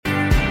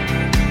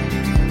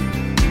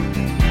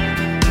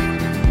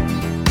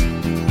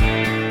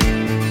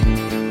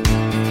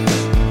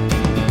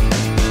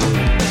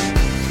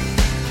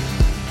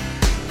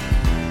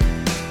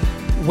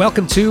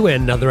Welcome to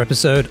another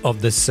episode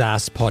of the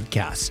SaaS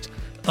Podcast.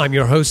 I'm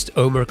your host,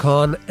 Omar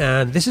Khan,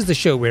 and this is the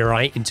show where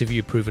I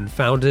interview proven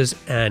founders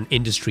and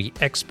industry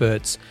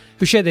experts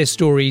who share their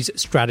stories,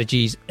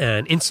 strategies,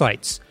 and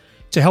insights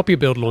to help you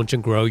build, launch,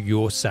 and grow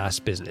your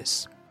SaaS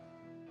business.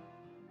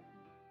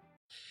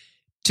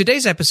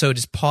 Today's episode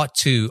is part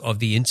 2 of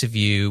the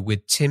interview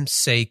with Tim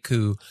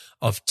Sekou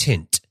of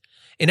Tint.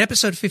 In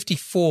episode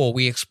 54,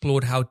 we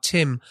explored how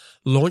Tim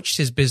launched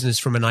his business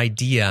from an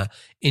idea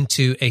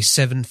into a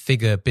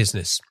 7-figure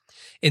business.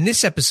 In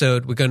this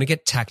episode, we're going to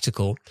get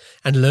tactical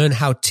and learn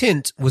how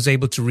Tint was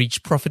able to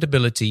reach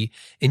profitability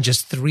in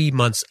just 3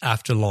 months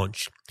after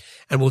launch.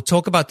 And we'll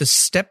talk about the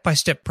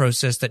step-by-step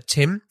process that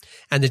Tim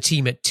and the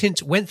team at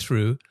Tint went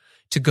through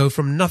to go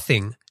from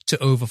nothing to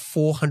over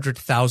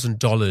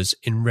 $400,000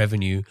 in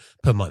revenue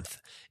per month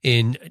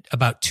in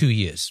about 2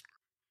 years.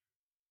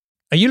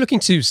 Are you looking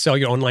to sell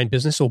your online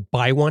business or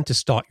buy one to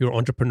start your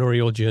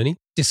entrepreneurial journey?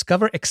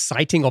 Discover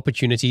exciting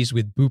opportunities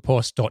with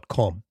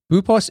Boopos.com.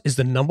 Boopos is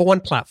the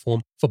 #1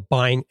 platform for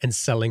buying and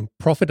selling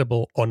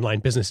profitable online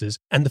businesses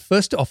and the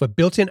first to offer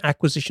built-in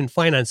acquisition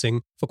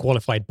financing for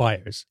qualified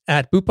buyers.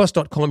 At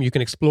Boopos.com, you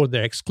can explore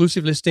their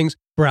exclusive listings,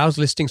 browse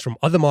listings from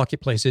other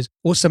marketplaces,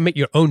 or submit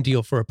your own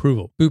deal for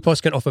approval.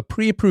 Boopos can offer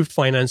pre-approved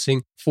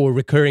financing for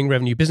recurring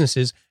revenue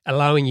businesses,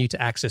 allowing you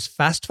to access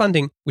fast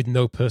funding with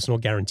no personal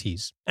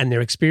guarantees. And their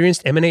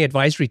experienced M&A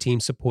advisory team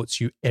supports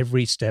you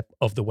every step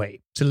of the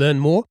way. To learn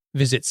more,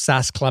 visit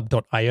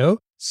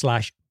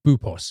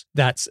saasclub.io/Boopos.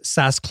 That's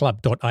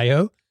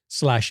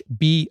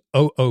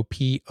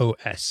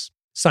saasclub.io/BOOPOS.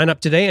 Sign up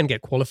today and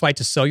get qualified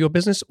to sell your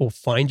business or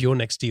find your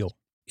next deal.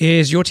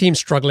 Is your team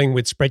struggling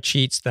with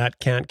spreadsheets that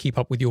can't keep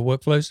up with your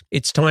workflows?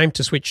 It's time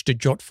to switch to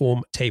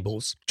Jotform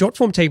Tables.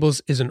 Jotform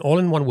Tables is an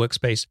all-in-one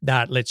workspace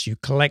that lets you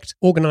collect,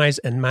 organize,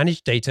 and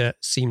manage data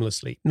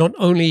seamlessly. Not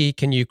only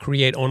can you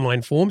create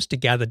online forms to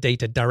gather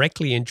data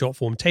directly in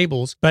Jotform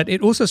Tables, but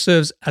it also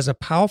serves as a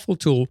powerful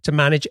tool to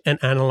manage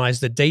and analyze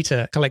the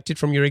data collected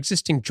from your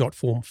existing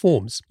Jotform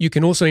forms. You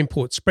can also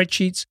import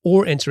spreadsheets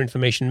or enter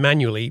information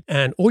manually,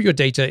 and all your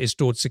data is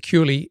stored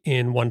securely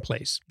in one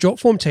place.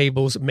 Jotform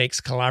Tables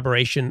makes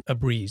collaboration a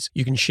breeze.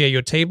 You can share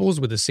your tables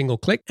with a single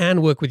click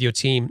and work with your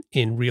team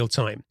in real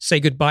time. Say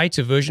goodbye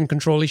to version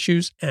control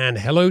issues and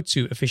hello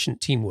to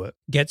efficient teamwork.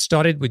 Get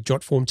started with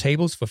Jotform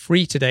Tables for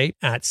free today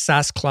at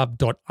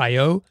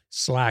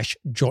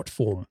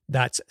saasclub.io/Jotform.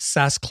 That's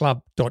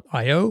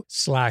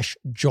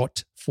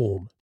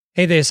saasclub.io/Jotform.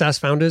 Hey there, SaaS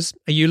founders.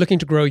 Are you looking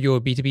to grow your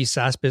B2B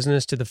SaaS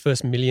business to the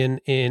first $1 million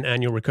in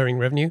annual recurring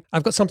revenue?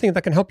 I've got something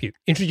that can help you.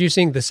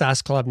 Introducing the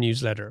SaaS Club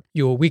newsletter,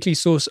 your weekly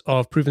source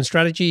of proven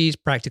strategies,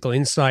 practical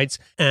insights,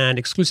 and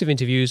exclusive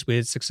interviews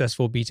with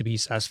successful B2B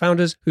SaaS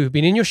founders who've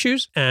been in your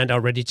shoes and are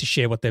ready to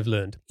share what they've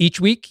learned. Each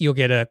week, you'll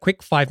get a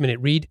quick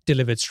 5-minute read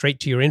delivered straight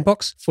to your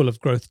inbox, full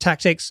of growth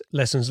tactics,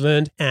 lessons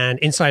learned, and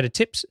insider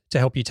tips to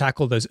help you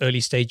tackle those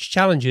early stage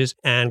challenges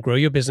and grow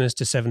your business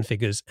to 7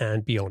 figures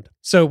and beyond.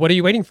 So what are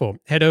you waiting for?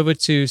 Head over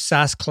to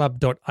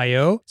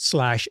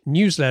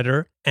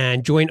saasclub.io/newsletter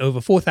and join over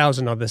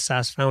 4,000 other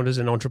SaaS founders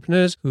and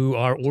entrepreneurs who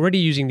are already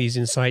using these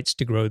insights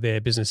to grow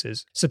their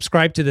businesses.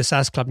 Subscribe to the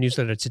SaaS Club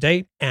newsletter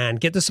today and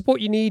get the support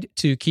you need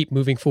to keep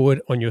moving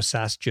forward on your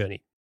SaaS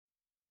journey.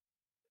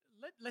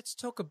 Let's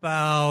talk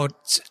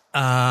about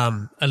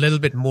a little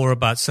bit more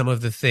about some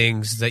of the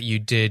things that you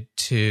did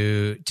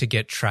to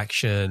get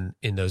traction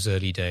in those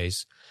early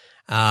days.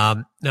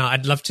 Now,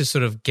 I'd love to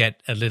sort of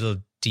get a little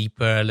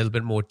deeper, a little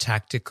bit more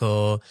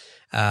tactical.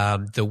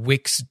 The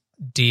Wix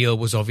deal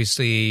was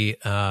obviously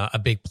a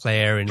big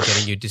player in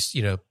getting you,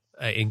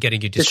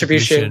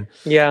 distribution.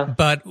 Yeah.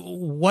 But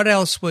what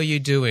else were you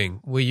doing?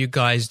 Were you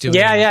guys doing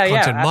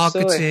content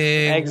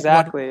marketing?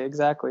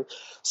 Exactly.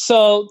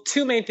 So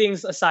 2 main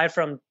things aside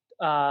from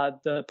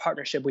the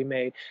partnership we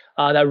made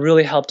that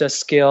really helped us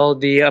scale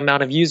the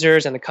amount of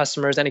users and the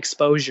customers and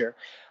exposure.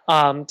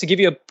 To give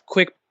you a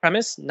quick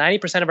premise,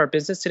 90% of our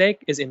business today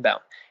is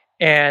inbound.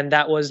 And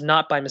that was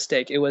not by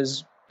mistake. It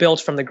was built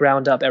from the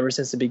ground up ever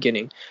since the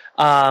beginning.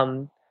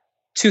 2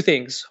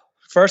 things.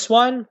 First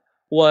one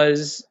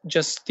was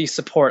just the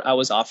support I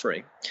was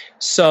offering.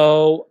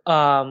 So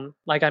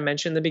like I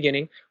mentioned in the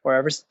beginning, or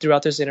ever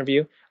throughout this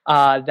interview,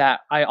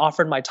 that I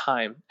offered my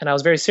time. And I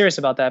was very serious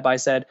about that. But I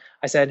said,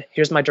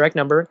 here's my direct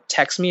number.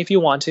 Text me if you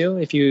want to.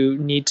 If you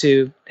need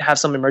to have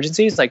some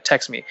emergencies,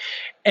 text me.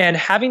 And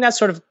having that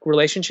sort of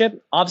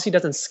relationship obviously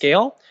doesn't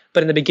scale.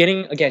 But in the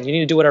beginning, again, you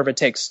need to do whatever it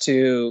takes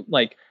to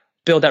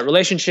build that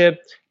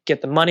relationship,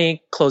 get the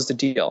money, close the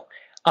deal.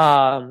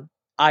 I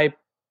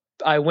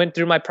went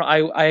through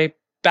I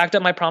backed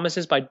up my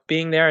promises by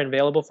being there and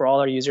available for all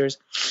our users.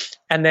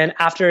 And then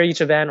after each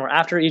event or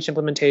after each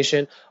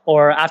implementation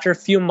or after a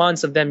few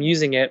months of them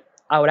using it,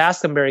 I would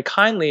ask them very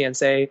kindly and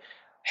say,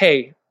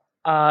 hey,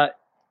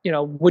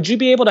 would you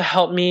be able to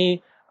help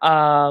me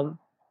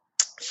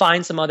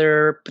find some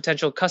other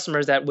potential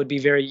customers that would be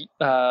very,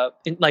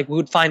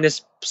 would find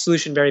this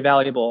solution very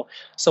valuable.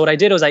 So what I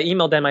did was I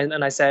emailed them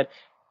and I said,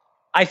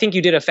 I think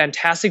you did a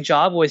fantastic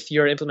job with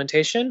your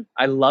implementation.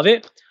 I love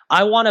it.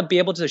 I want to be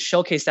able to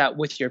showcase that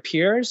with your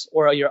peers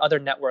or your other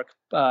network,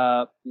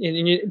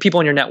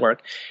 people in your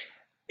network.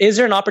 Is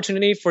there an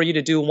opportunity for you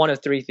to do one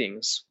of three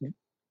things?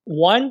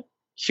 One,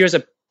 here's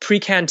a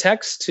pre-canned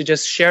text to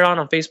just share on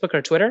Facebook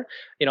or Twitter,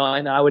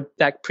 and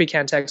that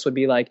pre-canned text would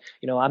be like,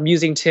 I'm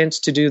using Tint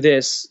to do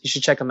this. You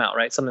should check them out,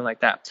 right? Something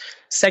like that.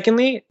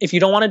 Secondly, if you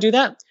don't want to do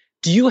that,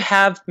 do you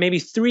have maybe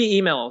 3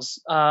 emails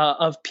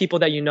of people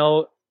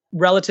that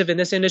relative in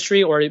this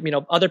industry, or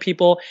other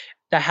people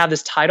that have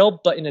this title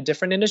but in a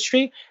different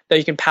industry that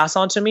you can pass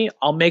on to me?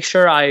 I'll make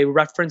sure I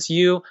reference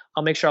you.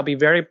 I'll make sure I'll be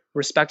very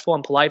respectful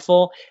and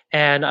politeful,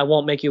 and I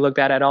won't make you look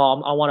bad at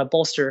all. I want to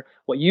bolster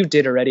what you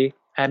did already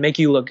and make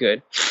you look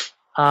good.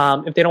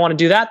 If they don't want to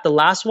do that, the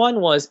last one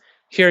was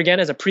here again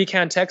as a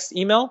pre-canned text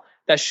email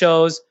that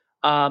shows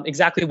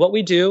exactly what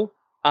we do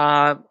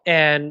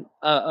and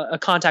a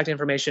contact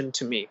information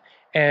to me.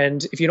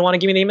 And if you don't want to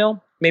give me an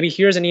email, maybe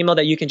here's an email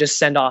that you can just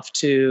send off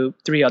to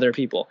 3 other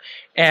people.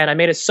 And I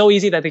made it so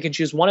easy that they could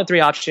choose one of 3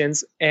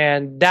 options,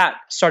 and that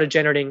started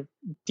generating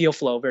deal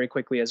flow very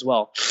quickly as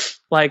well.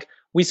 Like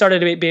we started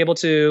to be able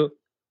to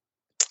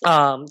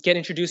get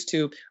introduced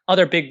to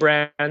other big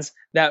brands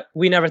that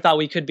we never thought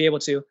we could be able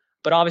to,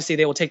 but obviously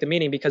they will take the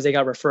meeting because they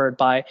got referred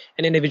by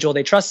an individual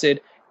they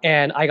trusted,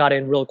 and I got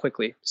in real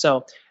quickly.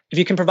 So if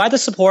you can provide the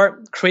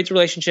support, create the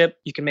relationship,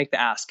 you can make the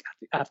ask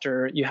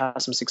after you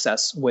have some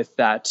success with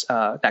that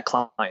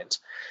client.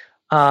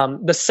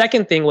 The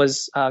second thing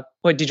was,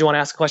 did you want to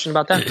ask a question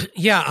about that?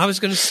 Yeah, I was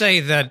going to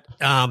say that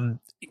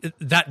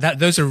that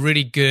those are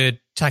really good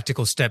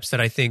tactical steps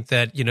that I think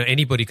that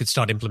anybody could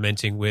start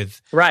implementing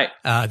with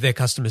their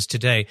customers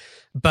today.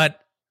 But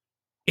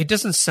it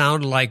doesn't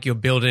sound like you're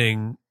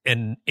building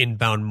an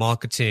inbound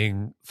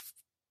marketing.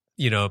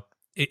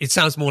 It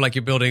sounds more like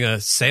you're building a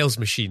sales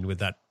machine with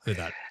that.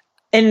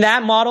 In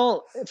that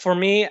model, for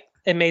me,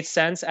 it made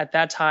sense at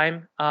that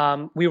time.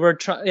 We were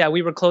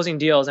closing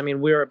deals. I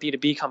mean, we were a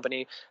B2B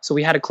company, so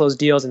we had to close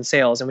deals and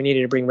sales, and we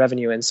needed to bring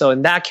revenue in. So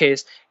in that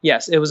case,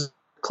 yes, it was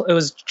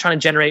trying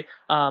to generate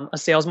a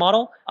sales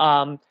model.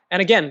 And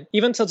again,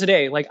 even till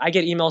today, like I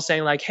get emails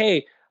saying like,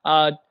 "Hey,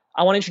 I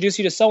want to introduce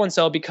you to so and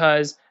so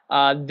because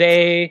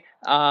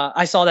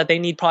I saw that they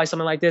need probably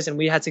something like this, and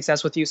we had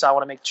success with you, so I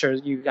want to make sure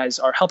you guys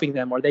are helping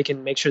them, or they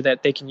can make sure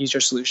that they can use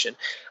your solution."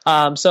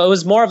 So it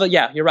was more of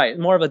you're right,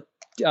 more of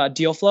a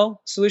deal flow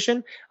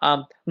solution,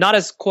 not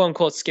as quote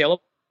unquote scalable.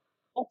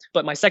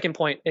 But my second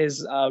point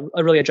is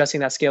really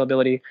addressing that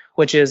scalability,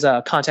 which is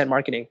content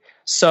marketing.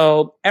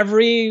 So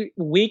every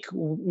week,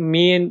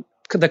 me and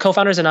the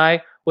co-founders and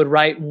I would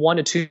write 1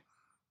 to 2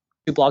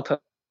 blog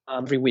posts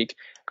every week,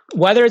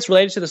 whether it's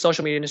related to the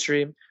social media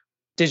industry,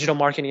 digital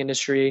marketing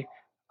industry,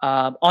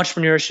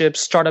 entrepreneurship,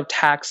 startup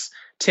tax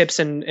tips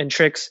and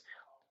tricks.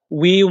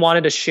 We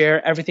wanted to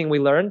share everything we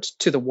learned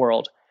to the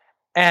world.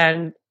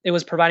 And it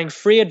was providing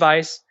free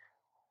advice,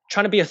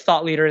 trying to be a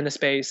thought leader in the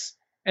space,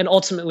 and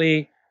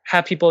ultimately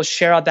have people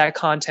share out that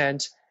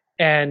content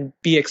and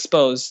be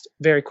exposed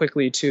very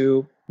quickly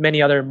to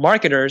many other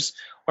marketers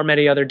or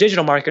many other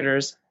digital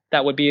marketers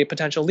that would be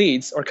potential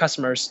leads or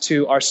customers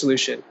to our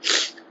solution.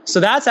 So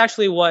that's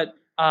actually what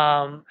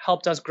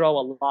helped us grow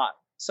a lot.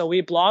 So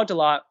we blogged a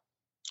lot.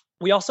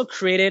 We also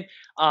created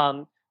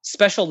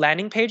special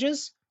landing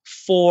pages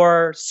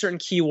for certain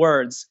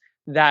keywords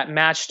that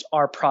matched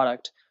our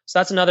product. So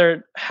that's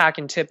another hack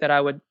and tip that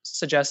I would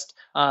suggest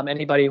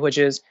anybody, which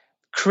is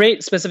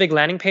create specific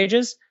landing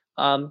pages,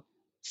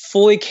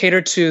 fully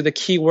cater to the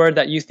keyword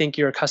that you think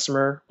your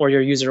customer or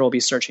your user will be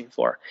searching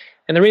for.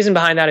 And the reason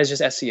behind that is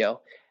just SEO.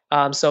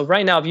 So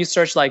right now, if you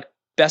search like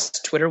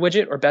best Twitter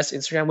widget or best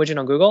Instagram widget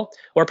on Google,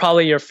 we're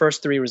probably your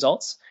first 3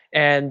 results.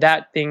 And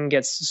that thing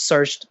gets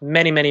searched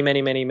many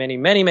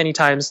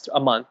times a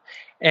month.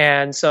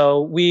 And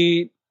so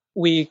we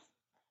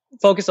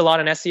focus a lot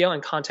on SEO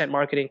and content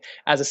marketing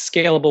as a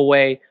scalable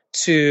way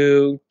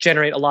to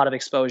generate a lot of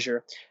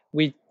exposure.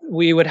 We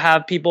would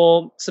have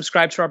people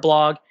subscribe to our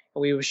blog,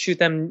 and we would shoot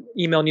them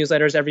email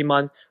newsletters every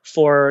month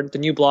for the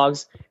new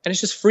blogs. And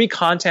it's just free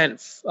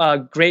content,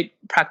 great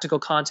practical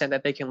content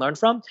that they can learn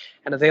from.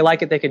 And if they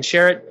like it, they can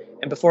share it.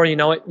 And before you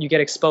know it, you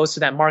get exposed to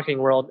that marketing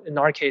world, in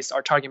our case,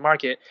 our target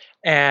market,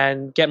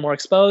 and get more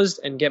exposed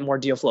and get more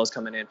deal flows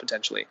coming in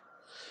potentially.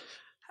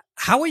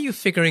 How are you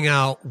figuring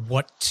out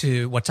what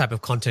type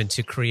of content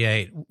to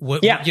create?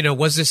 Yeah.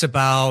 Was this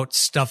about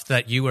stuff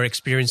that you were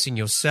experiencing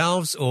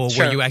yourselves, or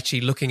Sure. were you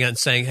actually looking at and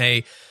saying,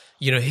 hey,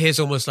 here's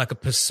almost like a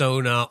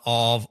persona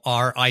of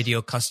our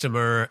ideal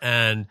customer,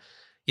 and,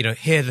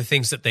 here are the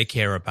things that they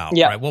care about,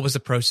 Yeah. right? What was the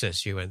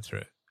process you went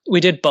through? We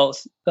did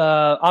both.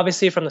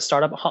 Obviously, from the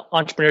startup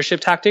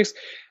entrepreneurship tactics,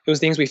 it was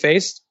things we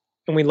faced,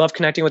 and we love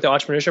connecting with the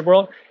entrepreneurship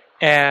world.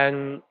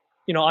 And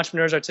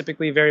entrepreneurs are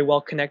typically very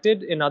well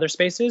connected in other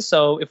spaces.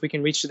 So if we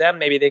can reach to them,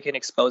 maybe they can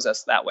expose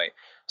us that way.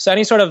 So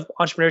any sort of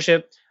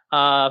entrepreneurship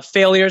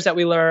failures that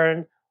we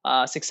learned,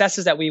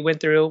 successes that we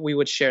went through, we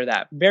would share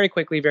that very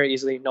quickly, very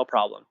easily, no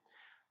problem.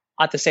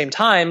 At the same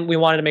time, we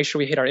wanted to make sure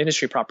we hit our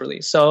industry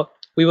properly. So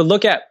we would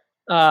look at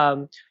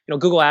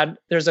Google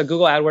There's a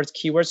Google AdWords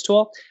keywords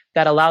tool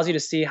that allows you to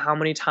see how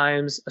many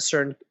times a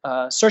certain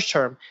search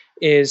term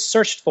is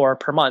searched for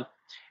per month.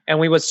 And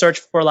we would search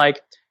for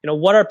like,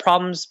 what are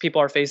problems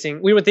people are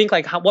facing? We would think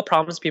like what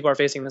problems people are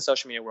facing in the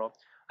social media world.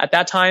 At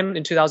that time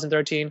in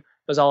 2013, it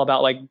was all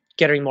about like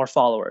getting more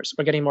followers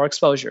or getting more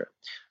exposure.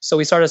 So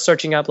we started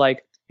searching up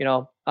like,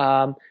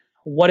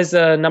 what is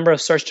the number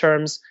of search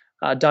terms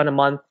done a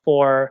month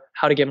for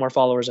how to get more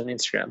followers on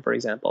Instagram, for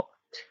example?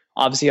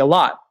 Obviously a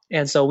lot.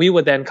 And so we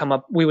would then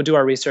we would do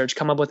our research,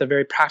 come up with a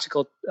very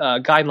practical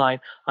guideline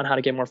on how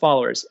to get more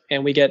followers.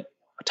 And we get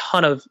a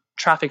ton of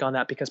traffic on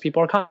that because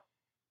people are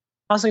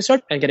constantly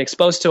search and get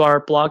exposed to our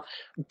blog.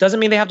 Doesn't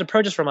mean they have to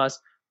purchase from us.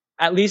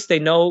 At least they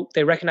know,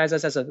 they recognize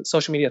us as a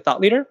social media thought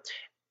leader,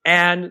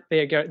 and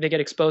they get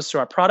exposed to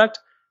our product.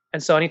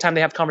 And so anytime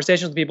they have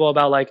conversations with people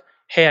about like,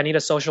 hey, I need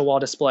a social wall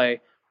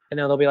display, and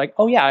then they'll be like,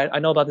 oh yeah, I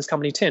know about this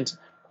company Tint.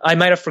 I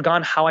might have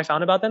forgotten how I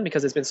found about them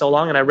because it's been so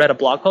long and I read a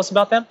blog post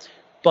about them,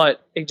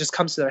 but it just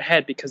comes to their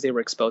head because they were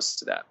exposed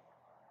to that.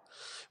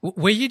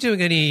 Were you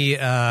doing any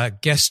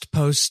guest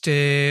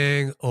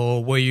posting,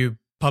 or were you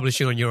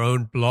publishing on your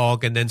own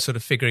blog and then sort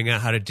of figuring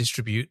out how to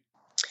distribute?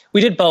 We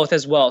did both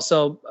as well.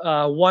 So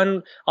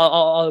one,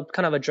 I'll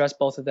kind of address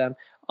both of them.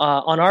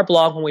 On our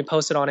blog, when we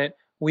posted on it,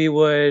 we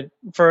would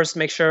first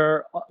make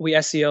sure we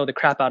SEO the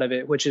crap out of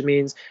it, which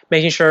means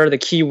making sure the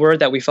keyword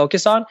that we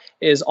focus on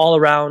is all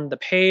around the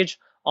page,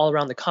 all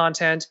around the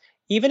content.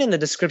 Even in the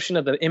description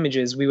of the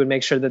images, we would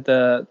make sure that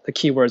the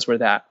keywords were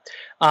that.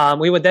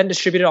 We would then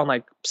distribute it on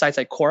like sites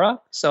like Quora.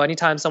 So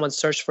anytime someone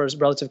searched for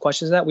relative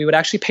questions to that, we would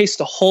actually paste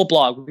the whole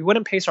blog. We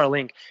wouldn't paste our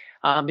link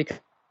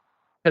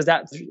because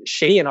that's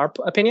shady in our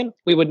opinion.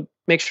 We would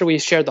make sure we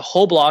shared the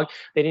whole blog.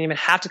 They didn't even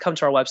have to come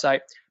to our website,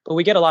 but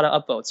we get a lot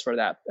of upvotes for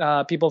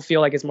that. People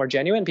feel like it's more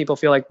genuine. People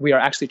feel like we are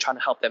actually trying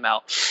to help them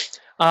out.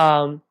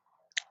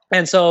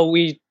 And so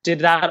we did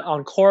that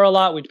on Quora a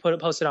lot. We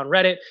posted on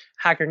Reddit,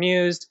 Hacker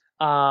News,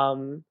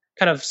 kind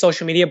of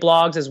social media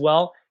blogs as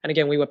well. And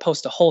again, we would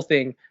post the whole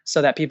thing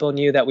so that people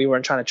knew that we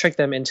weren't trying to trick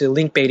them into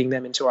link baiting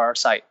them into our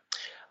site.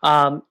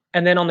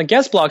 And then on the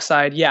guest blog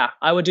side, yeah,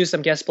 I would do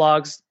some guest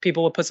blogs.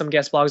 People would put some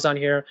guest blogs on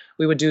here.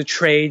 We would do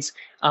trades.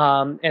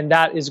 And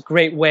that is a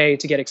great way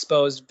to get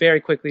exposed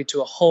very quickly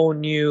to a whole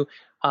new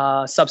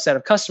subset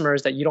of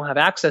customers that you don't have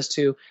access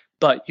to,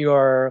 but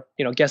your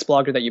guest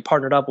blogger that you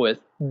partnered up with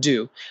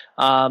do.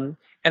 And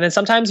then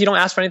sometimes you don't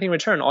ask for anything in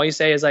return. All you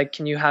say is like,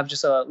 can you have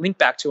just a link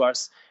back to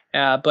us?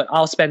 But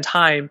I'll spend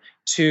time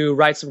to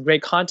write some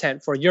great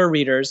content for your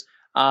readers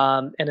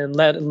and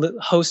then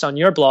host on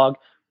your blog.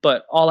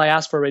 But all I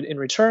ask for in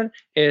return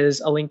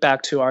is a link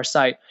back to our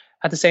site.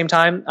 At the same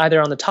time,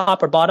 either on the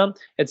top or bottom,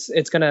 it's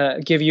going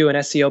to give you an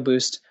SEO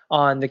boost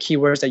on the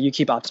keywords that you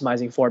keep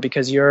optimizing for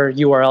because your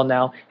URL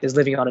now is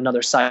living on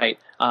another site.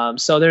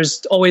 So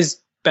there's always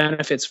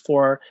benefits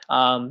for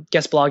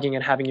guest blogging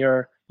and having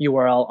your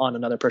URL on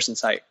another person's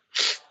site.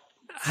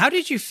 How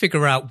did you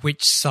figure out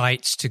which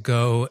sites to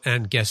go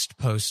and guest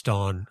post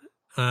on?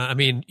 I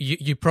mean,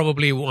 you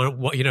probably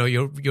want,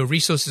 your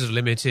resources are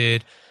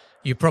limited.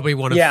 You probably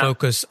want to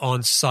focus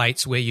on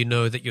sites where you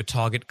know that your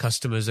target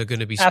customers are going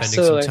to be spending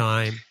some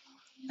time.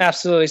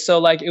 Absolutely. So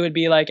like it would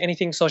be like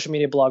anything social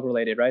media blog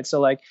related, right? So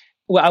like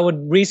I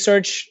would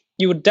research,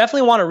 you would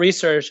definitely want to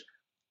research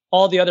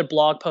all the other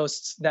blog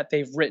posts that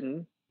they've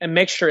written and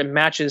make sure it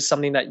matches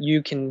something that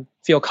you can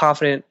feel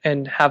confident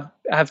and have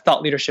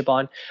thought leadership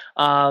on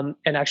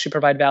and actually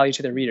provide value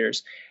to their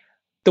readers.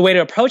 The way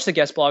to approach the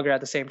guest blogger at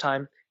the same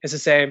time is to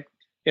say,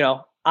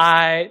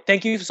 I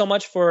thank you so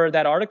much for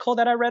that article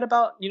that I read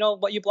about,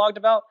 what you blogged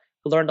about.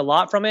 I learned a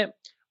lot from it.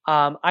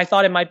 I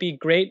thought it might be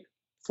great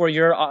for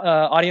your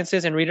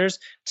audiences and readers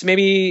to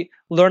maybe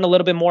learn a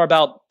little bit more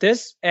about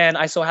this. And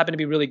I so happen to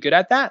be really good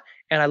at that.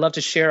 And I'd love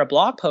to share a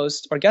blog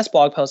post or guest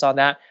blog post on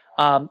that.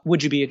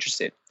 Would you be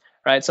interested?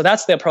 Right. So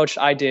that's the approach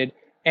I did.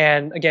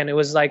 And again, it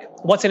was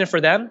like, what's in it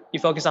for them? You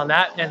focus on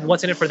that. And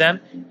what's in it for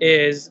them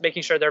is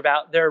making sure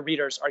their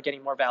readers are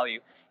getting more value.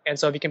 And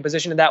so if you can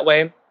position it that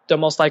way, they'll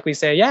most likely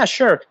say, yeah,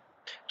 sure.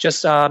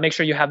 Just make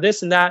sure you have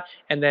this and that,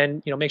 and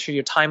then make sure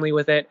you're timely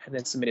with it, and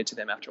then submit it to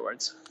them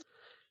afterwards.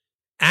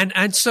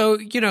 And so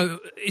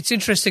it's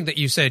interesting that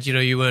you said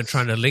you weren't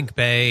trying to link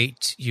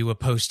bait. You were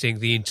posting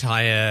the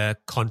entire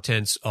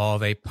contents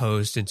of a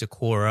post into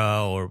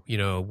Quora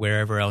or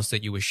wherever else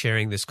that you were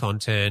sharing this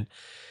content.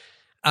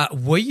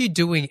 Were you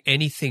doing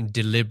anything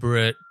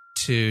deliberate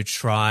to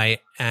try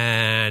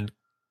and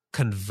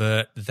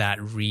convert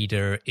that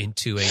reader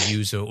into a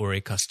user or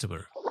a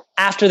customer?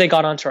 After they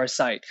got onto our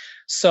site.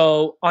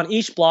 So on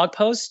each blog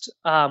post,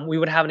 we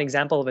would have an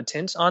example of a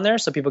tint on there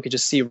so people could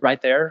just see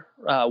right there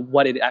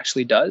what it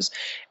actually does.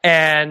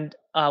 And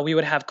we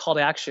would have call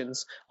to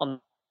actions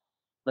on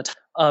the top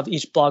of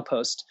each blog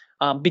post.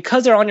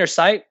 Because they're on your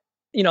site,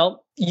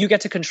 you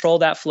get to control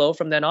that flow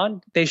from then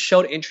on. They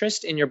showed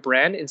interest in your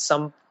brand in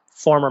some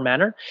form or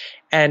manner.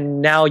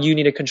 And now you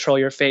need to control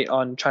your fate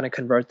on trying to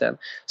convert them.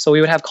 So we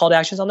would have call to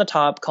actions on the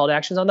top, call to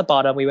actions on the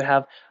bottom. We would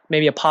have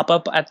maybe a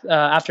pop-up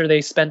after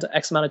they spent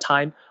X amount of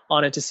time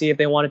on it to see if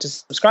they wanted to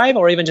subscribe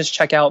or even just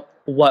check out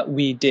what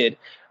we did.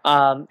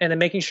 and then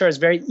making sure it's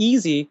very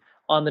easy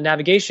on the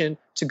navigation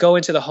to go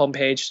into the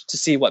homepage to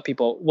see what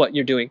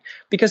you're doing.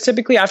 Because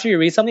typically after you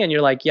read something and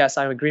you're like, yes,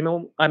 I'm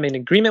in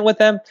agreement with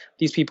them.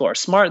 These people are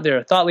smart. They're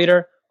a thought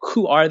leader.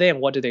 Who are they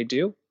and what do they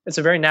do? It's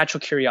a very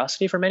natural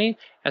curiosity for many.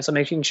 And so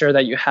making sure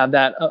that you have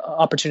that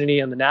opportunity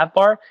in the nav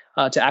bar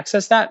to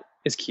access that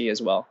is key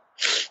as well.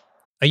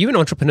 Are you an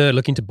entrepreneur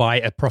looking to buy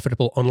a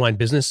profitable online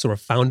business or a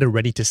founder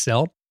ready to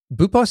sell?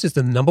 Boopos is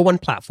the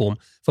 #1 platform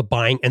for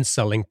buying and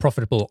selling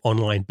profitable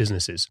online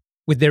businesses.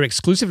 With their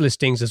exclusive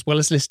listings, as well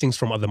as listings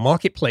from other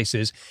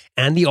marketplaces,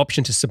 and the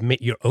option to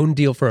submit your own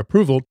deal for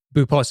approval,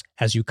 Boopos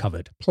has you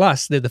covered.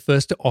 Plus, they're the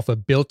first to offer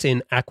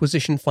built-in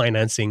acquisition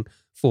financing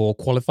for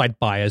qualified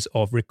buyers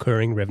of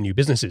recurring revenue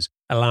businesses,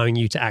 allowing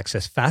you to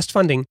access fast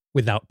funding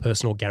without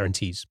personal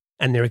guarantees.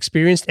 And their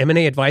experienced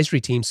M&A advisory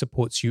team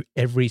supports you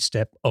every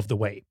step of the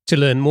way. To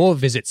learn more,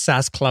 visit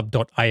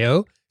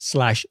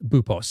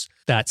saasclub.io/Boopos.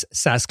 That's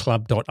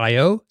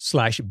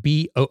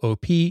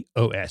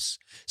saasclub.io/BOOPOS.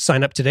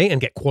 Sign up today and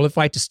get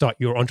qualified to start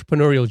your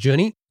entrepreneurial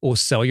journey or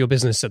sell your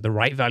business at the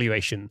right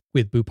valuation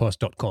with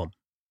Boopos.com.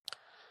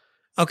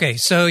 Okay,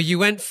 so you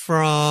went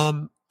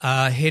from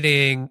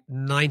hitting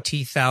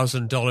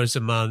 $90,000 a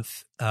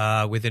month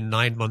within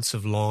 9 months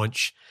of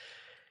launch.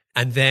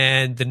 And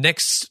then the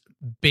next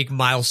big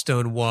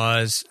milestone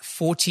was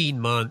 14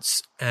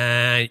 months,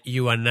 and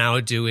you are now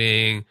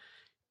doing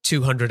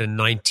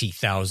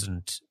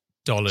 $290,000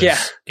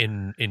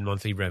 in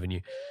monthly revenue.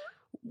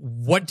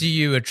 What do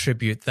you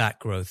attribute that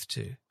growth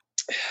to?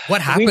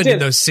 What happened in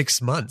those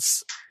 6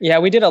 months? Yeah,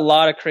 we did a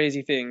lot of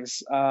crazy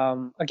things.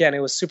 Again, it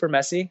was super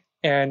messy,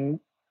 and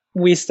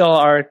we still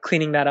are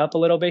cleaning that up a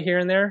little bit here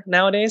and there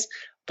nowadays,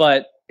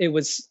 but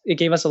it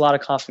gave us a lot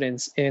of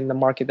confidence in the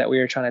market that we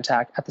were trying to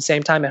attack. At the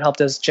same time, it helped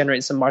us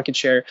generate some market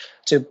share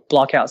to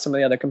block out some of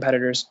the other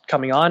competitors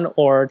coming on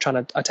or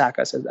trying to attack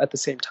us at the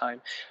same time.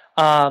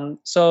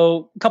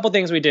 So a couple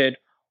things we did.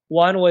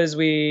 One was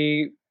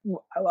I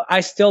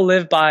still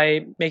live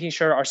by making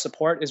sure our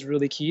support is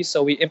really key.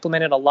 So we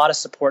implemented a lot of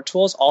support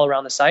tools all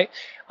around the site.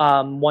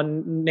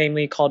 One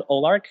namely called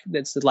Olark.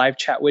 That's the live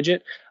chat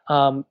widget.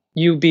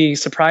 You'd be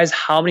surprised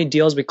how many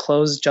deals we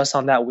closed just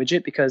on that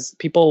widget because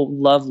people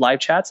love live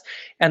chats.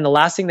 And the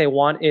last thing they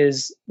want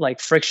is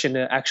like friction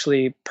to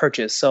actually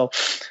purchase. So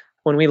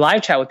when we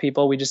live chat with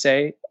people, we just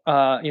say,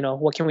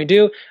 what can we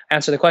do?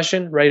 Answer the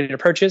question, ready to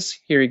purchase.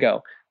 Here you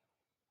go.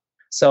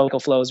 So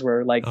flows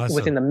were like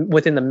awesome.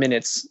 within the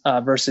minutes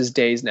versus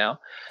days now.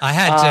 I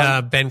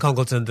had Ben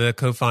Congleton, the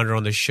co-founder,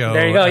 on the show.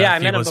 There you go. Yeah, I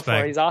met him before.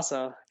 Back. He's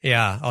awesome.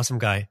 Yeah, awesome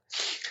guy.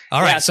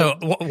 All right, so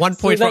 1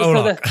 point for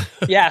Olark.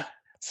 Yeah,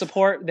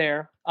 support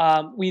there.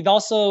 We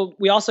also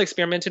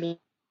experimented with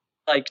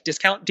like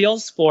discount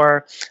deals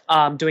for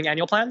doing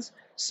annual plans.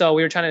 So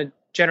we were trying to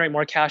generate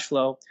more cash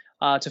flow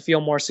to feel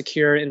more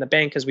secure in the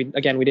bank because we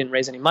didn't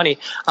raise any money,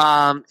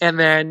 and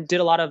then did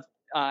a lot of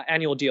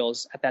annual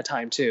deals at that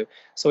time too.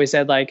 So we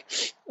said like,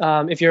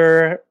 if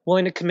you're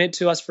willing to commit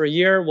to us for a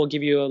year, we'll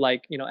give you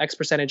X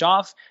percentage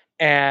off.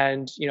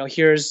 And,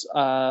 here's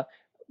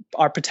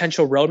our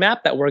potential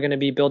roadmap that we're going to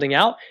be building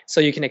out. So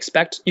you can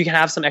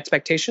have some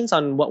expectations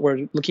on what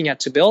we're looking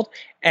at to build.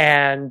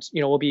 And,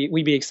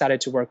 we'd be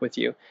excited to work with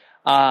you.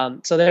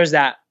 So there's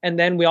that. And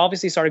then we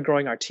obviously started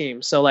growing our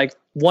team. So like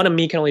one of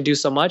me can only do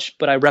so much,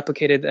 but I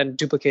replicated and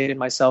duplicated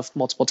myself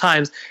multiple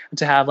times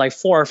to have like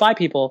 4 or 5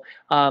 people,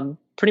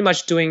 pretty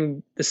much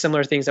doing the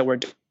similar things that we're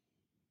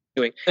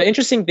doing. The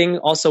interesting thing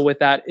also with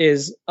that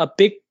is a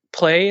big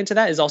play into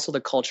that is also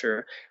the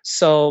culture.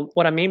 So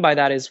what I mean by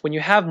that is when you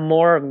have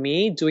more of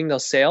me doing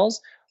those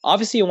sales,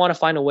 obviously you want to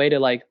find a way to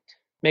like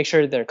make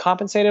sure they're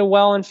compensated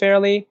well and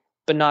fairly,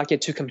 but not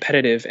get too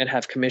competitive and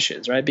have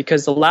commissions, right?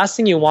 Because the last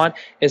thing you want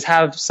is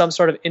have some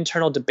sort of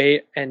internal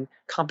debate and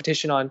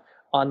competition on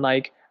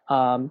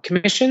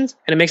commissions,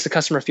 and it makes the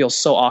customer feel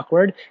so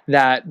awkward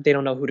that they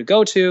don't know who to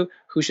go to,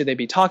 who should they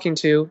be talking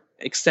to,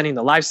 extending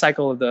the life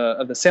cycle of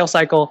the sales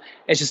cycle.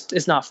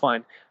 It's not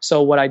fun.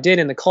 So what I did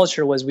in the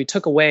culture was we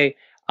took away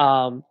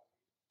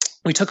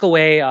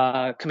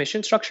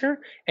commission structure,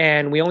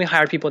 and we only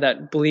hired people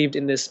that believed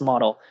in this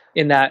model,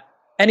 in that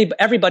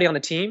everybody on the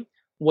team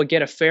would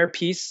get a fair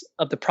piece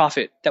of the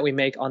profit that we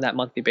make on that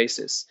monthly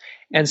basis.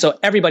 And so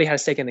everybody had a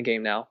stake in the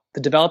game now. The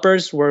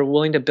developers were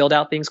willing to build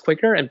out things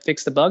quicker and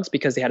fix the bugs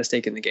because they had a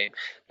stake in the game.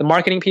 The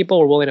marketing people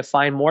were willing to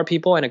find more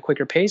people in a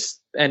quicker pace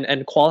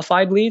and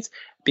qualified leads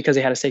because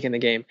they had a stake in the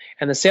game.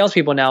 And the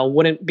salespeople now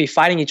wouldn't be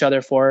fighting each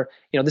other for,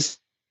 this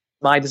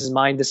is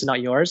mine, this is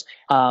not yours,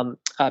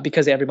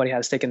 because everybody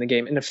had a stake in the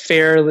game in a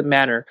fair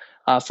manner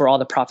for all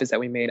the profits that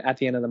we made at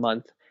the end of the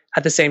month.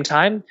 At the same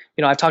time,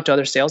 I've talked to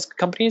other sales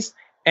companies,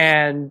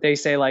 and they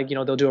say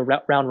they'll do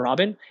a round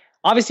robin.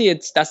 Obviously,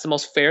 that's the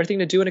most fair thing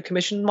to do in a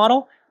commission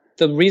model.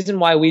 The reason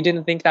why we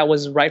didn't think that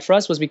was right for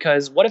us was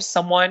because what if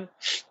someone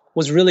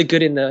was really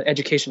good in the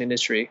education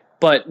industry,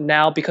 but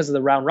now because of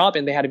the round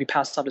robin, they had to be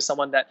passed off to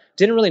someone that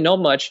didn't really know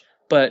much,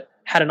 but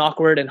had an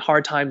awkward and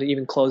hard time to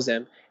even close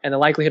them. And the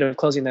likelihood of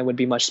closing them would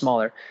be much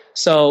smaller.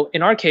 So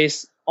in our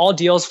case, all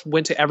deals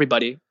went to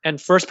everybody.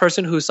 And first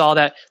person who saw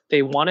that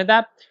they wanted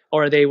that,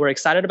 or they were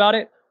excited about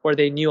it, or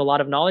they knew a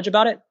lot of knowledge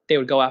about it, they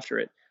would go after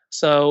it.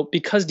 So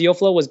because deal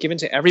flow was given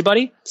to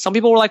everybody, some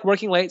people were like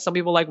working late, some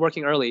people like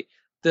working early.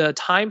 The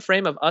time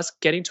frame of us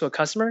getting to a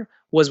customer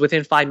was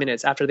within 5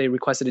 minutes after they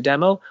requested a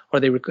demo or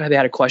they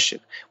had a question.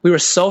 We were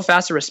so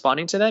fast at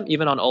responding to them,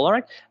 even on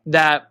Olark,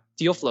 that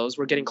deal flows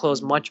were getting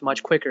closed much,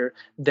 much quicker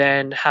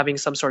than having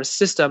some sort of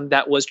system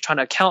that was trying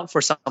to account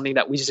for something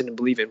that we just didn't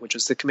believe in, which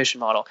was the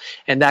commission model.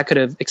 And that could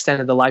have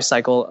extended the life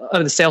cycle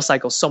of the sales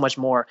cycle so much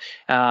more.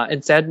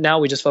 Instead, now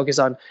we just focus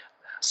on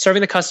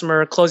serving the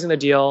customer, closing the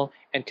deal,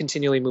 and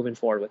continually moving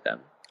forward with them.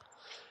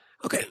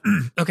 Okay.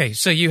 Okay.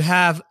 So you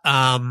have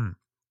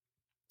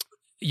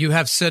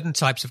certain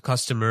types of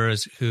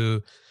customers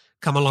who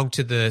come along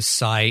to the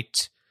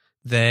site.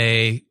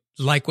 They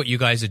like what you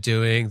guys are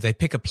doing. They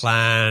pick a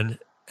plan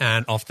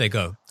and off they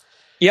go.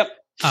 Yep.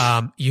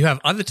 You have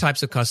other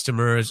types of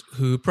customers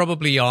who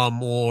probably are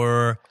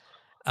more,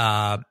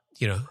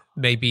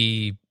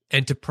 maybe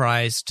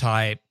enterprise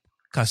type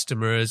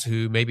customers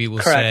who maybe will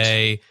Correct.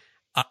 say,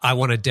 I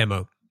want a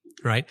demo,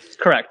 right?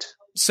 Correct.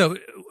 So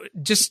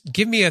just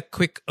give me a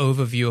quick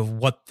overview of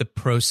what the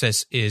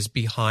process is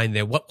behind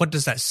there. What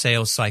does that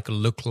sales cycle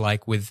look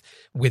like with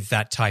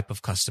that type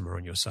of customer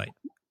on your site?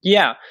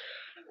 Yeah.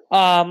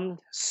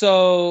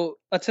 So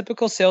a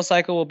typical sales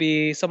cycle will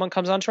be someone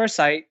comes onto our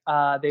site,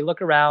 they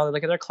look around, they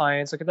look at their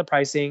clients, look at the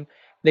pricing,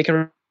 they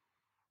can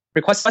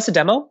request us a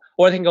demo,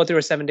 or they can go through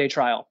a 7-day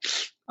trial,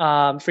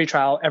 free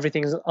trial,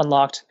 everything's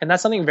unlocked. And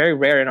that's something very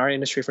rare in our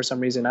industry for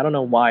some reason. I don't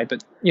know why,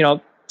 but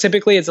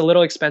typically it's a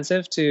little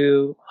expensive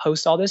to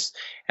host all this.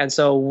 And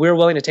so we're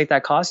willing to take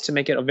that cost to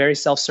make it a very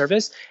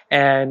self-service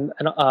and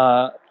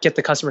get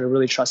the customer to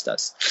really trust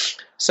us.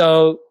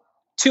 So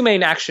 2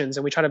 main actions,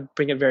 and we try to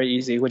bring it very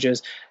easy, which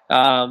is,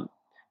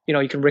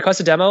 you can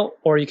request a demo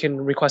or you can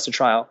request a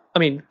trial.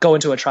 Go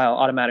into a trial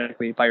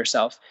automatically by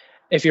yourself.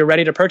 If you're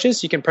ready to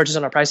purchase, you can purchase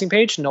on our pricing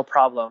page, no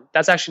problem.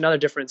 That's actually another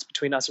difference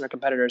between us and our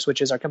competitors,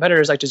 which is our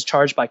competitors like to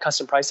charge by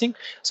custom pricing.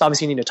 So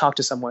obviously you need to talk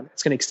to someone.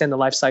 It's going to extend the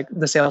life cycle,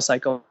 the sales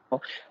cycle.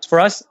 For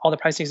us, all the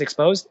pricing is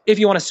exposed. If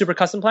you want a super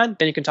custom plan,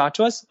 then you can talk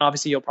to us.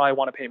 Obviously, you'll probably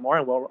want to pay more,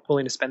 and we're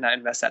willing to spend that,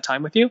 invest that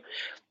time with you.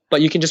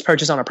 But you can just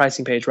purchase on our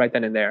pricing page right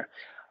then and there.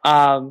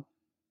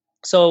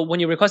 So when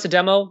you request a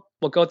demo,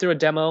 we'll go through a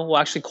demo. We'll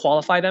actually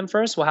qualify them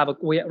first.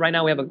 Right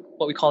now we have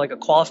what we call like a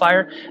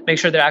qualifier. Make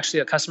sure they're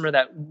actually a customer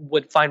that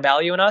would find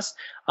value in us.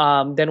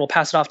 Then we'll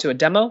pass it off to a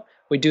demo.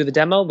 We do the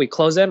demo, we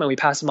close them, and we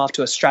pass them off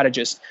to a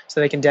strategist so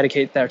they can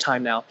dedicate their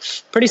time now.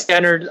 Pretty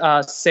standard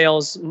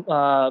sales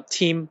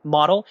team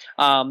model,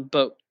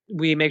 but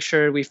we make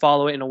sure we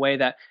follow it in a way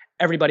that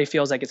everybody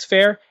feels like it's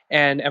fair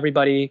and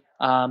everybody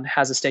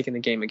has a stake in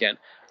the game again.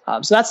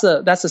 So that's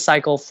the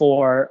cycle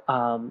for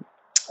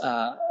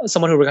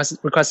someone who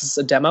requests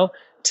a demo.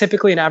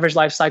 Typically, an average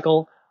life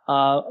cycle,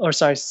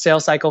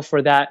 sales cycle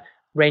for that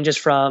ranges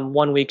from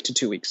 1 week to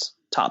 2 weeks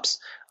tops.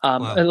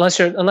 Wow. Unless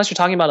you're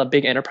talking about a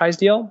big enterprise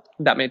deal,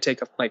 that may take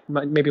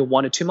maybe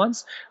 1 to 2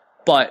 months.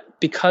 But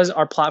because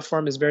our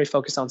platform is very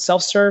focused on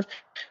self-serve,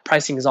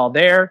 pricing is all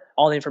there,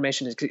 all the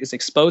information is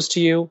exposed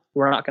to you.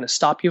 We're not going to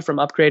stop you from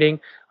upgrading.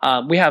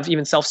 We have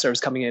even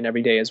self-serves coming in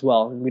every day as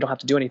well, and we don't have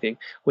to do anything,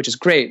 which is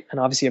great, and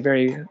obviously a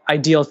very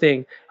ideal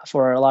thing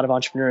for a lot of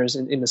entrepreneurs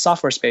in the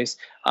software space.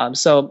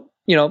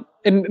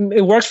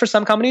 It works for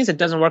some companies. It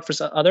doesn't work for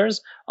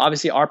others.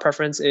 Obviously, our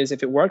preference is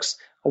if it works,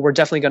 we're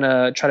definitely going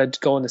to try to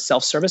go in the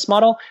self-service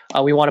model.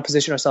 We want to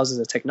position ourselves as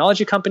a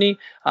technology company,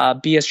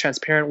 be as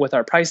transparent with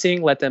our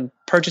pricing, let them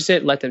purchase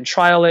it, let them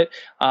trial it,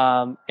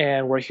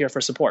 and we're here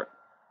for support.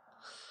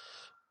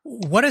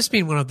 What has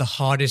been one of the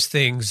hardest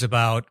things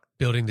about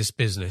building this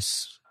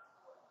business?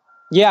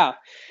 Yeah,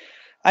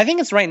 I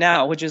think it's right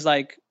now, which is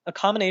like a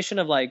combination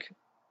of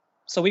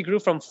so we grew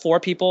from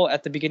 4 people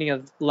at the beginning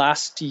of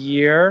last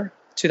year,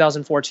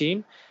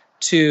 2014,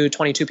 to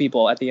 22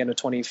 people at the end of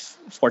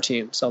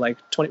 2014. So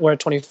we're at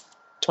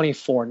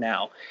 24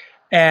 now.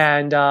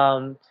 And,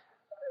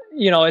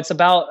 it's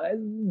about,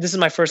 this is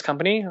my first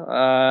company.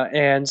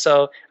 And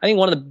so I think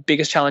one of the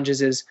biggest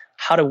challenges is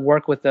how to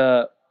work with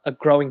a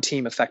growing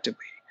team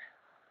effectively.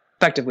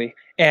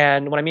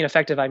 And when I mean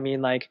effective, I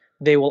mean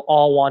they will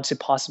all want to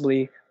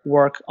possibly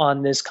work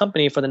on this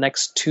company for the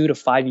next 2 to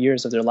 5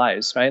 years of their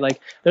lives, right?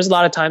 There's a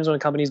lot of times when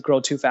companies grow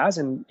too fast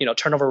and,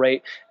 turnover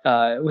rate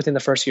within the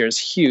first year is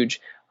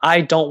huge.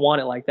 I don't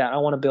want it like that. I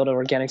want to build an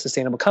organic,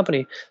 sustainable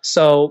company.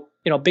 So,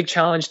 big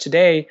challenge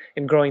today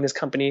in growing this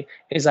company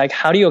is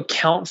how do you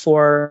account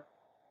for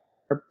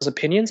people's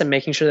opinions and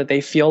making sure that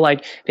they feel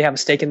like they have a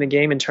stake in the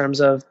game in terms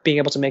of being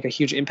able to make a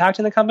huge impact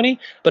in the company,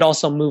 but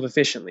also move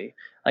efficiently.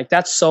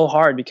 That's so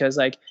hard because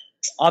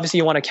obviously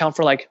you want to account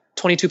for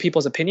 22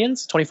 people's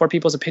opinions, 24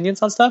 people's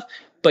opinions on stuff,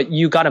 but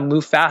you got to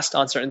move fast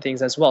on certain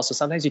things as well. So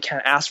sometimes you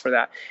can't ask for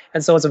that.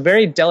 And so it's a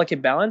very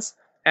delicate balance.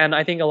 And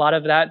I think a lot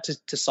of that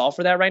to solve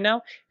for that right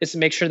now is to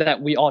make sure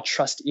that we all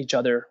trust each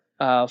other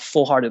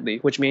full-heartedly,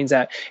 which means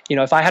that,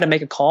 if I had to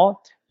make a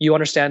call, you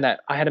understand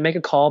that I had to make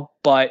a call,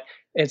 but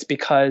it's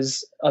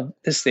because of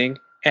this thing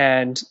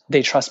and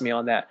they trust me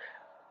on that.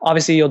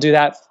 Obviously, you'll do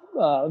that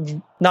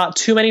not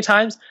too many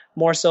times.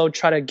 More so,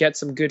 try to get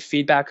some good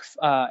feedback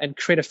and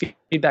create a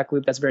feedback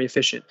loop that's very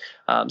efficient.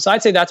 So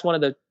I'd say that's one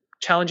of the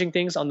challenging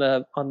things on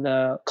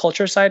the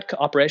culture side,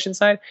 operation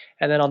side,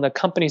 and then on the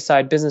company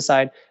side, business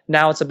side.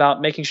 Now it's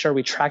about making sure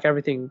we track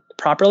everything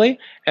properly,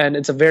 and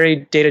it's a very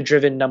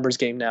data-driven numbers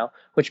game now,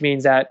 which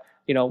means that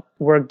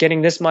we're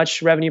getting this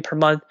much revenue per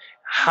month.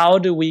 How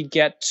do we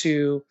get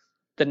to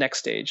the next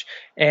stage?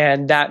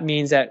 And that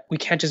means that we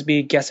can't just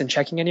be guessing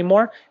checking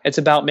anymore. It's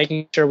about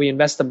making sure we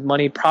invest the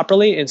money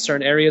properly in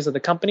certain areas of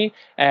the company,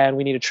 and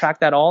we need to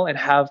track that all and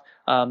have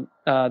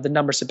the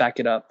numbers to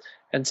back it up.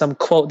 And some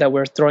quote that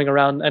we're throwing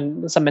around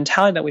and some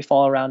mentality that we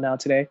follow around now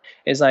today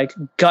is like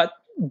gut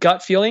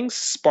feelings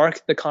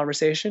spark the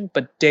conversation,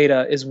 but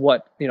data is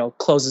what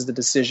closes the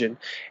decision.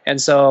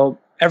 And so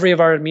every of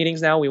our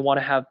meetings now, we want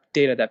to have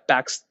data that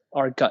backs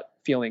our gut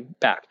feeling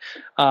back.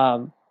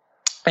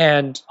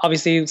 And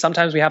obviously,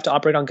 sometimes we have to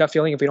operate on gut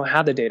feeling if we don't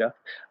have the data.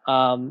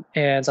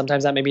 And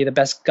sometimes that may be the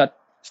best gut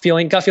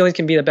feeling. Gut feeling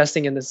can be the best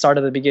thing in the start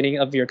of the beginning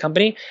of your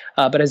company.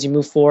 But as you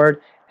move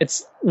forward,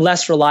 it's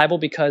less reliable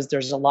because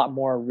there's a lot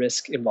more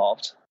risk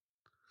involved.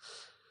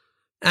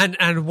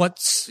 And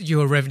what's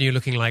your revenue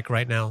looking like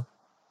right now?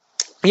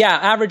 Yeah,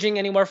 averaging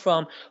anywhere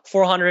from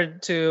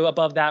 400 to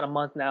above that a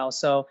month now.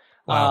 So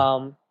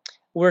wow.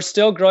 We're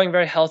still growing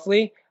very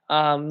healthily.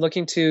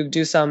 Looking to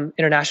do some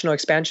international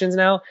expansions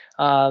now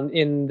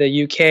in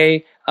the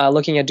UK,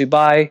 looking at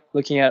Dubai,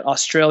 looking at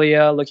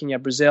Australia, looking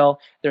at Brazil.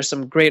 There's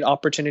some great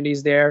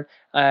opportunities there,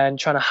 and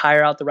trying to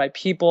hire out the right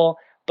people,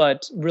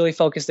 but really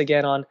focused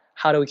again on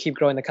how do we keep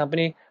growing the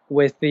company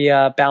with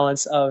the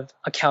balance of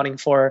accounting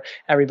for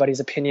everybody's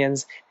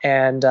opinions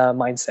and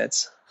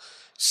mindsets.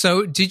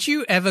 So did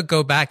you ever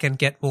go back and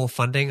get more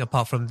funding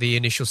apart from the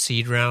initial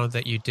seed round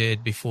that you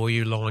did before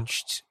you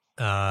launched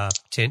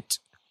Tint?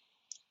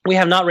 We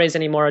have not raised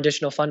any more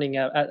additional funding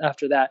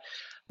after that.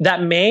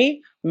 That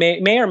may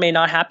or may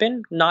not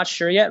happen. Not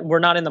sure yet. We're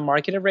not in the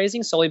market of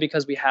raising solely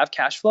because we have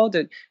cash flow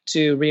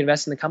to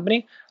reinvest in the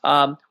company.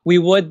 We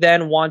would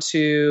then want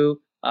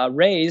to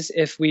raise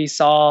if we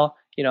saw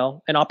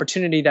an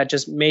opportunity that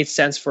just made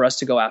sense for us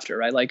to go after.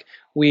 Right, like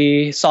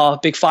we saw a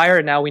big fire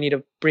and now we need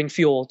to bring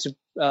fuel to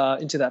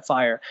into that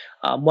fire.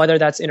 Whether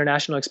that's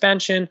international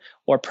expansion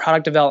or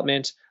product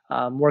development.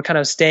 We're kind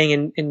of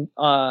staying in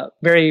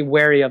very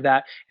wary of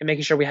that and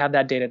making sure we have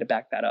that data to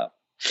back that up.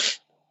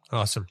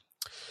 Awesome.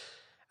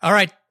 All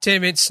right,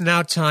 Tim, it's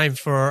now time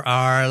for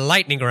our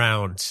lightning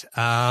round.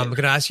 I'm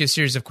going to ask you a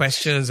series of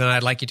questions and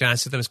I'd like you to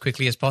answer them as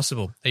quickly as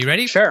possible. Are you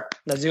ready? Sure.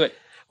 Let's do it.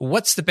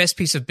 What's the best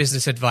piece of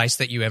business advice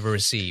that you ever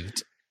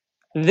received?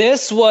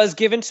 This was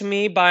given to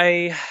me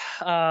by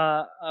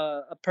a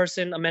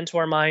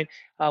mentor of mine,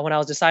 when I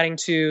was deciding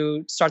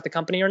to start the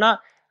company or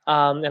not,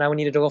 and I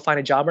needed to go find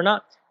a job or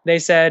not. They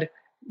said,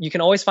 you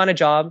can always find a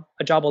job.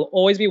 A job will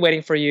always be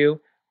waiting for you,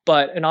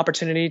 but an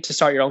opportunity to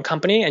start your own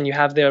company and you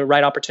have the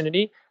right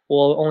opportunity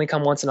will only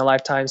come once in a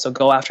lifetime. So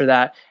go after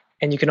that.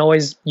 And you can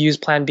always use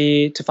plan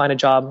B to find a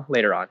job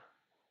later on.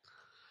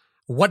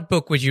 What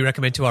book would you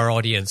recommend to our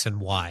audience and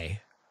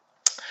why?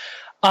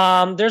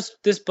 There's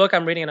this book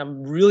I'm reading and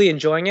I'm really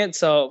enjoying it.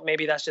 So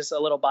maybe that's just a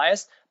little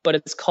biased, but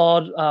it's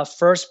called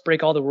First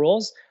Break All the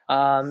Rules.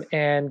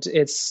 And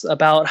it's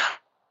about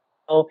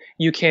how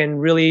you can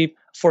really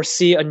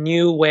foresee a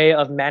new way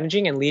of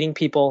managing and leading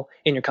people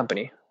in your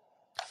company.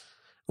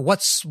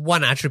 What's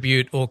one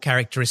attribute or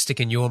characteristic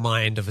in your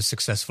mind of a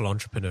successful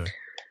entrepreneur?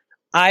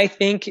 I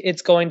think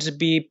it's going to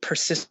be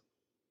persistence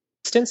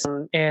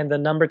and the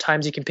number of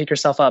times you can pick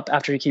yourself up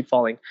after you keep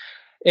falling.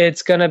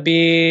 It's going to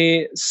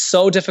be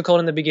so difficult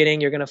in the beginning.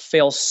 You're going to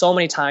fail so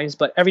many times,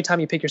 but every time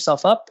you pick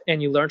yourself up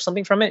and you learn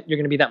something from it, you're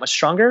going to be that much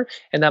stronger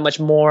and that much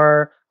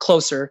more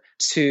closer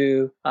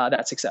to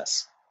that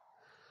success.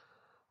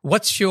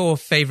 What's your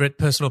favorite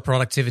personal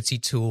productivity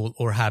tool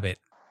or habit?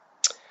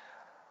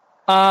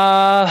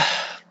 I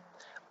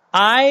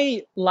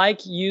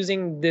like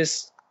using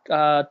this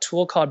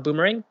tool called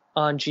Boomerang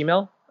on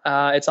Gmail.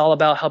 It's all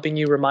about helping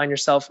you remind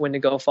yourself when to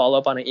go follow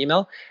up on an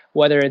email,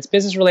 whether it's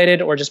business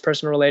related or just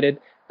personal related.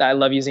 I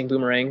love using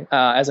Boomerang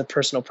as a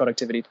personal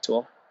productivity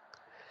tool.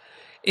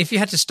 If you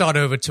had to start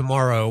over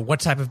tomorrow, what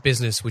type of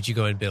business would you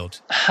go and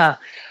build?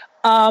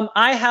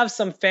 I have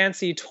some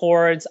fancy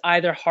towards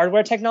either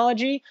hardware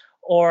technology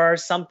or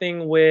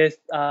something with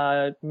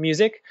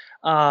music.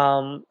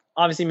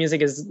 Obviously,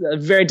 music is a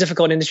very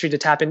difficult industry to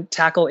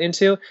tackle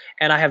into,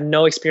 and I have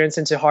no experience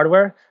into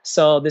hardware.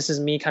 So this is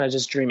me kind of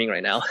just dreaming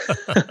right now.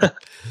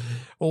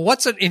 Well,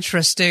 what's an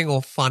interesting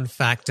or fun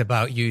fact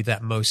about you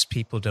that most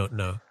people don't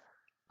know?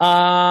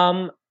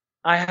 I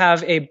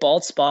have a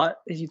bald spot.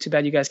 Too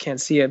bad you guys can't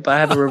see it, but I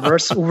have a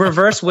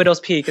reverse widow's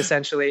peak,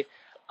 essentially.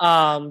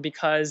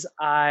 Because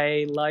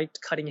I liked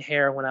cutting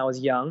hair when I was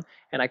young,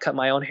 and I cut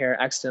my own hair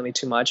accidentally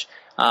too much.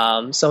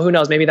 So who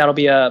knows? Maybe that'll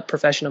be a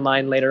profession of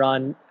mine later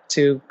on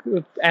to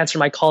answer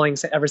my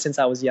callings ever since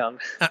I was young.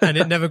 And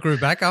it never grew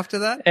back after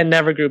that? It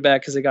never grew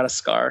back because it got a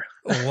scar.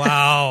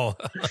 Wow.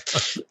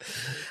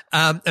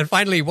 And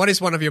finally, what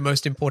is one of your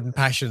most important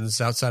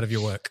passions outside of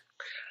your work?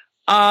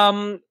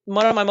 One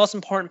of my most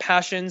important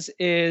passions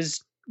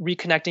is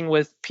reconnecting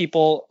with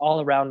people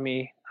all around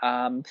me.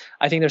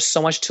 I think there's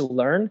so much to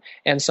learn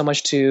and so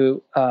much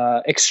to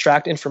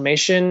extract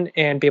information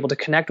and be able to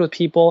connect with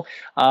people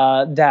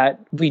that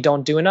we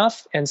don't do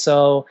enough. And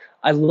so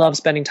I love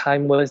spending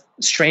time with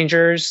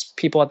strangers,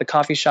 people at the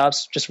coffee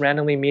shops, just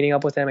randomly meeting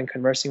up with them and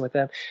conversing with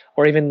them,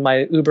 or even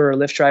my Uber or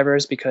Lyft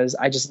drivers, because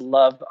I just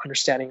love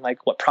understanding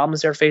like what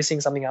problems they're facing,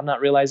 something I'm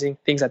not realizing,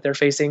 things that they're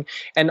facing.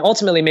 And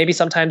ultimately, maybe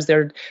sometimes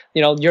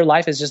your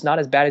life is just not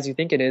as bad as you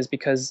think it is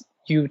because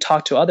you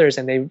talk to others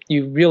and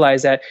you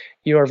realize that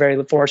you are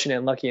very fortunate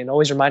and lucky, and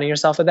always reminding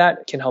yourself of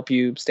that can help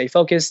you stay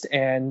focused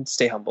and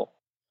stay humble.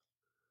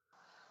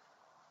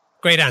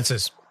 Great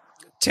answers.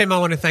 Tim, I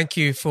want to thank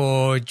you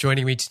for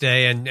joining me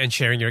today and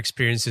sharing your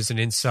experiences and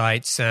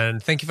insights.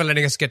 And thank you for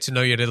letting us get to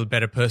know you a little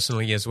better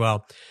personally as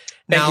well.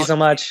 Thank you so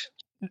much.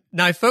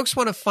 Now, if folks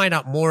want to find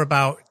out more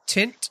about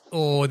Tint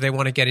or they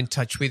want to get in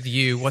touch with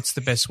you, what's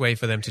the best way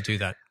for them to do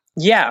that?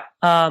 Yeah.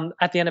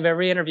 At the end of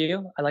every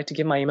interview, I like to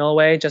give my email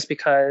away just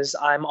because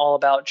I'm all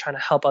about trying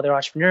to help other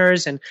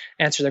entrepreneurs and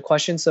answer their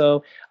questions.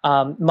 So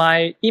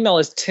my email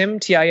is tim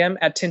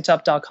at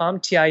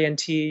tintup.com,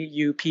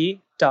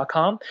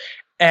 tintup.com.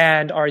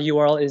 And our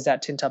URL is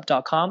at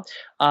tintup.com.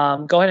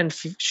 Go ahead and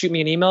shoot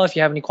me an email if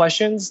you have any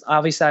questions.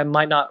 Obviously, I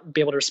might not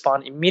be able to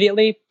respond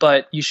immediately,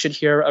 but you should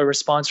hear a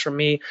response from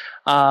me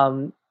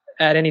at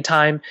any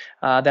time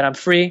that I'm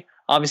free.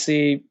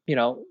 Obviously,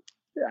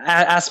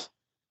 ask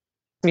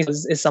me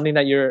is something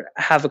that you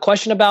have a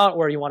question about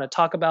or you want to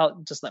talk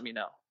about, just let me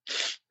know.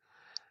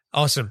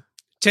 Awesome.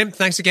 Tim,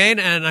 thanks again,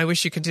 and I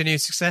wish you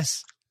continued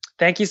success.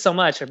 Thank you so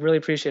much. I really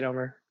appreciate it,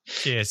 Omer.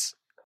 Cheers.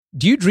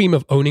 Do you dream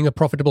of owning a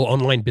profitable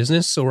online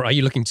business, or are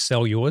you looking to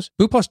sell yours?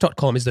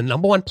 Boopos.com is the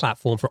 #1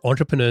 platform for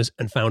entrepreneurs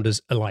and founders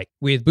alike.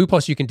 With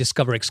Boopos, you can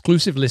discover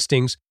exclusive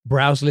listings,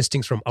 browse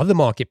listings from other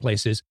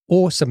marketplaces,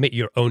 or submit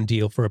your own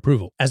deal for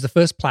approval. As the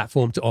first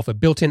platform to offer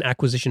built-in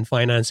acquisition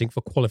financing for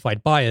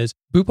qualified buyers,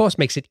 Boopos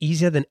makes it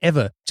easier than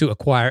ever to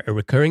acquire a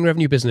recurring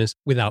revenue business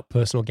without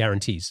personal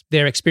guarantees.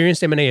 Their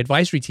experienced M&A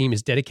advisory team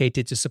is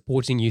dedicated to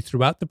supporting you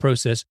throughout the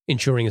process,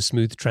 ensuring a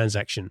smooth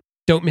transaction.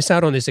 Don't miss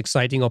out on this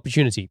exciting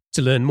opportunity.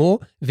 To learn more,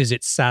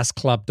 visit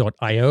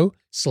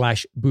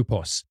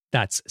sasclub.io/Boopos.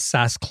 That's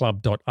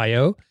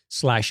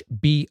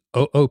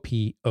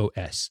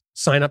sasclub.io/BOOPOS.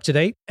 Sign up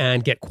today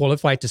and get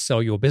qualified to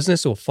sell your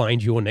business or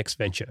find your next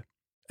venture.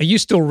 Are you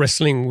still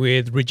wrestling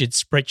with rigid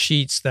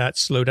spreadsheets that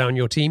slow down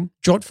your team?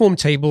 Jotform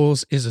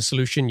Tables is a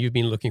solution you've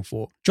been looking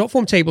for.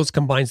 Jotform Tables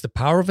combines the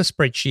power of a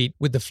spreadsheet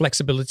with the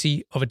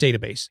flexibility of a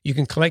database. You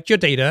can collect your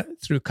data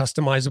through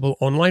customizable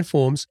online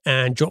forms,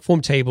 and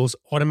Jotform Tables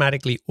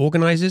automatically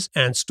organizes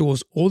and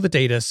stores all the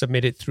data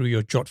submitted through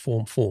your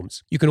Jotform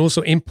forms. You can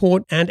also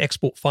import and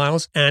export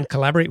files and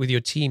collaborate with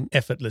your team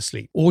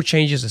effortlessly. All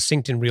changes are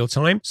synced in real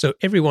time, so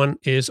everyone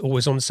is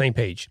always on the same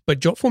page. But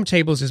Jotform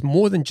Tables is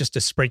more than just a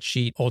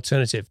spreadsheet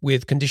alternative.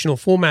 With conditional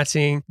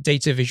formatting,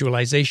 data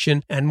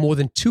visualization, and more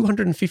than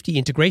 250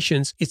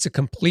 integrations, it's a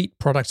complete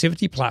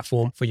productivity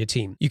platform for your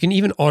team. You can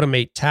even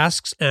automate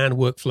tasks and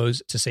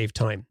workflows to save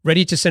time.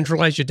 Ready to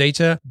centralize your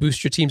data,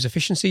 boost your team's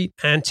efficiency,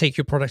 and take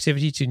your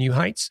productivity to new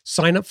heights?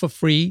 Sign up for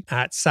free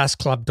at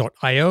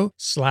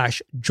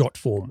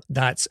sasclub.io/Jotform.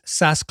 That's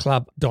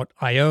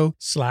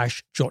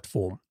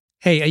sasclub.io/Jotform.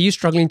 Hey, are you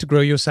struggling to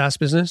grow your SaaS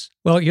business?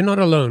 Well, you're not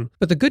alone.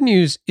 But the good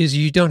news is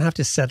you don't have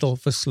to settle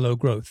for slow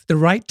growth. The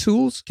right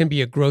tools can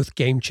be a growth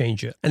game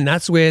changer. And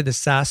that's where the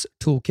SaaS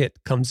Toolkit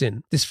comes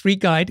in. This free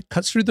guide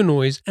cuts through the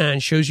noise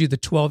and shows you the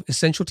 12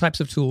 essential types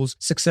of tools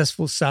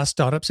successful SaaS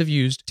startups have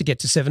used to get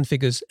to 7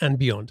 figures and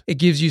beyond. It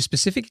gives you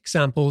specific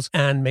examples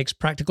and makes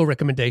practical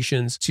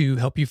recommendations to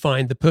help you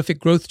find the perfect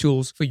growth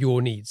tools for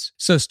your needs.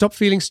 So stop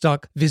feeling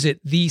stuck.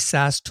 Visit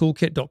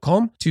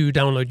thesaastoolkit.com to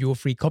download your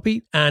free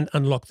copy and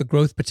unlock the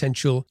growth potential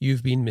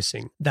you've been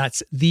missing.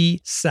 That's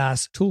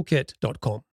thesaastoolkit.com.